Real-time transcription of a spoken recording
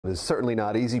It is certainly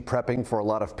not easy prepping for a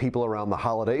lot of people around the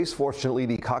holidays. Fortunately,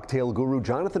 the cocktail guru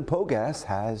Johnathan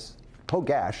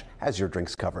Pogash has your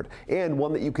drinks covered, and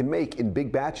one that you can make in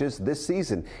big batches this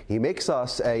season. He makes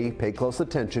us a, pay close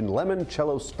attention,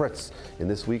 Limoncello Spritz in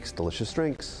this week's delicious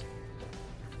drinks.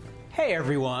 Hey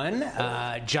everyone,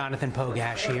 Johnathan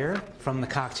Pogash here from the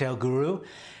Cocktail Guru.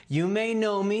 You may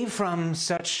know me from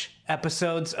such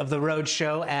episodes of the Rhode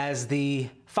Show as the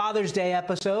Father's Day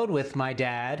episode with my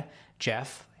dad,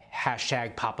 Jeff,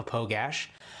 hashtag Papa Pogash.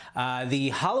 The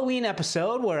Halloween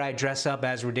episode where I dress up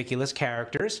as ridiculous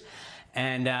characters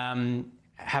and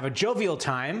have a jovial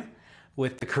time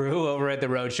with the crew over at the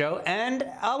Rhode Show, and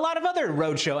a lot of other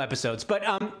Rhode Show episodes. But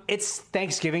it's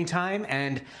Thanksgiving time,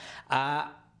 and I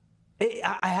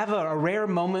have a rare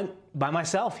moment by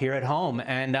myself here at home,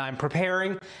 and I'm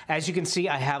preparing. As you can see,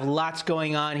 I have lots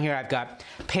going on here. I've got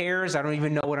pears. I don't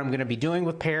even know what I'm going to be doing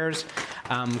with pears.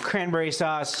 Cranberry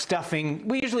sauce, stuffing.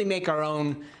 We usually make our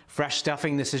own fresh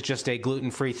stuffing. This is just a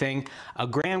gluten-free thing. A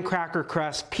graham cracker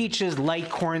crust, peaches, light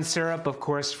corn syrup, of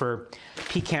course, for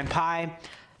pecan pie.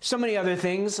 So many other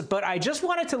things, but I just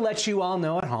wanted to let you all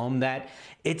know at home that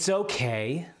it's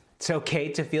okay. It's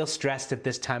okay to feel stressed at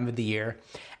this time of the year.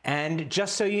 And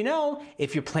just so you know,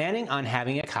 if you're planning on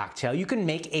having a cocktail, you can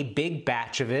make a big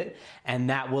batch of it, and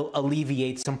that will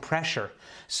alleviate some pressure.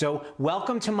 So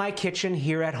welcome to my kitchen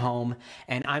here at home,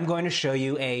 and I'm going to show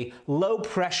you a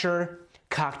low-pressure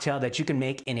cocktail that you can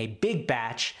make in a big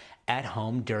batch at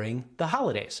home during the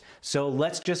holidays. So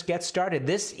let's just get started.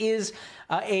 This is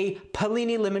a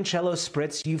Pallini Lemoncello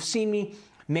Spritz. You've seen me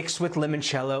mix with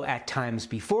limoncello at times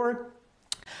before.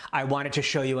 I wanted to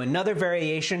show you another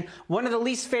variation. One of the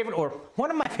least favorite, or one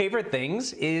of my favorite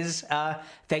things is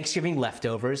Thanksgiving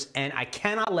leftovers, and I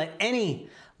cannot let any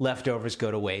leftovers go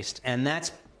to waste, and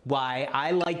that's why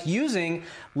I like using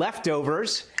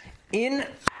leftovers in...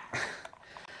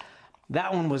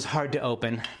 That one was hard to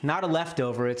open. Not a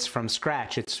leftover, it's from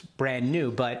scratch, it's brand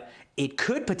new, but it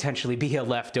could potentially be a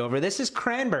leftover. This is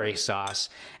cranberry sauce,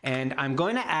 and I'm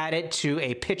going to add it to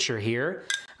a pitcher here.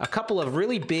 A couple of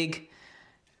really big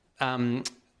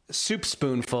soup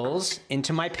spoonfuls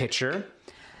into my pitcher.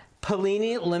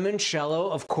 Pallini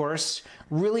Lemoncello, of course,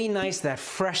 really nice, that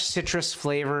fresh citrus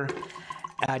flavor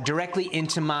directly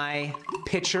into my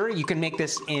pitcher. You can make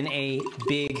this in a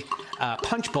big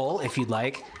punch bowl if you'd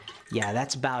like. Yeah,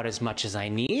 that's about as much as I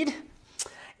need.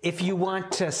 If you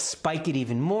want to spike it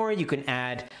even more, you can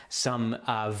add some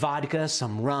vodka,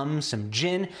 some rum, some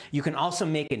gin. You can also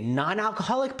make it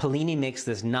non-alcoholic. Pallini makes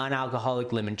this non-alcoholic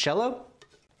limoncello.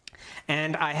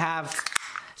 And I have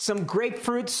some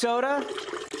grapefruit soda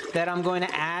that I'm going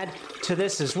to add to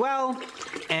this as well.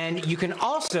 And you can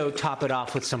also top it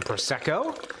off with some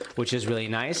Prosecco, which is really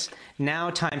nice. Now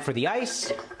time for the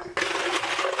ice,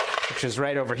 which is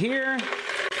right over here.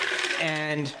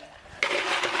 And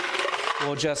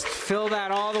we'll just fill that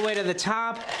all the way to the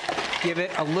top. Give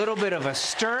it a little bit of a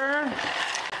stir.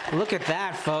 Look at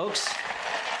that, folks.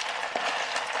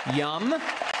 Yum.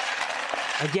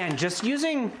 Again, just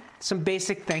using some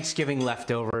basic Thanksgiving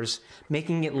leftovers,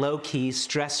 making it low-key,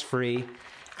 stress-free,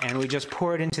 and we just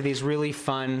pour it into these really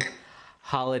fun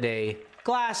holiday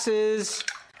glasses,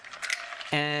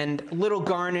 and a little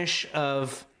garnish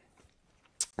of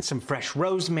some fresh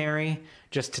rosemary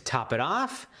just to top it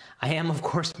off. I am, of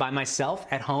course, by myself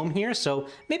at home here, so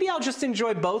maybe I'll just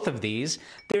enjoy both of these.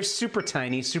 They're super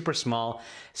tiny, super small.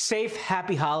 Safe,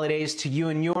 happy holidays to you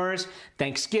and yours.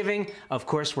 Thanksgiving, of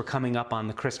course, we're coming up on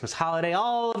the Christmas holiday.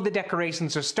 All of the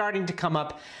decorations are starting to come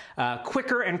up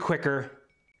quicker and quicker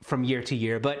from year to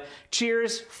year. But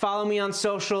cheers, follow me on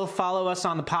social, follow us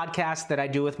on the podcast that I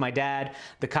do with my dad,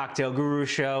 the Cocktail Guru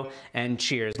Show, and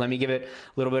cheers. Let me give it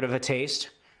a little bit of a taste.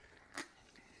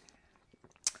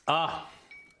 Ah,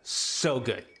 so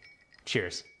good.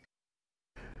 Cheers.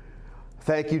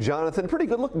 Thank you, Jonathan. Pretty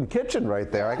good looking kitchen right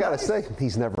there. I gotta say,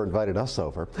 he's never invited us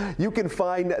over. You can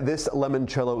find this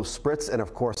Limoncello Spritz and,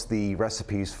 of course, the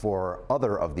recipes for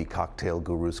other of the Cocktail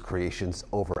Guru's creations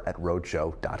over at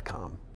rhodeshow.com.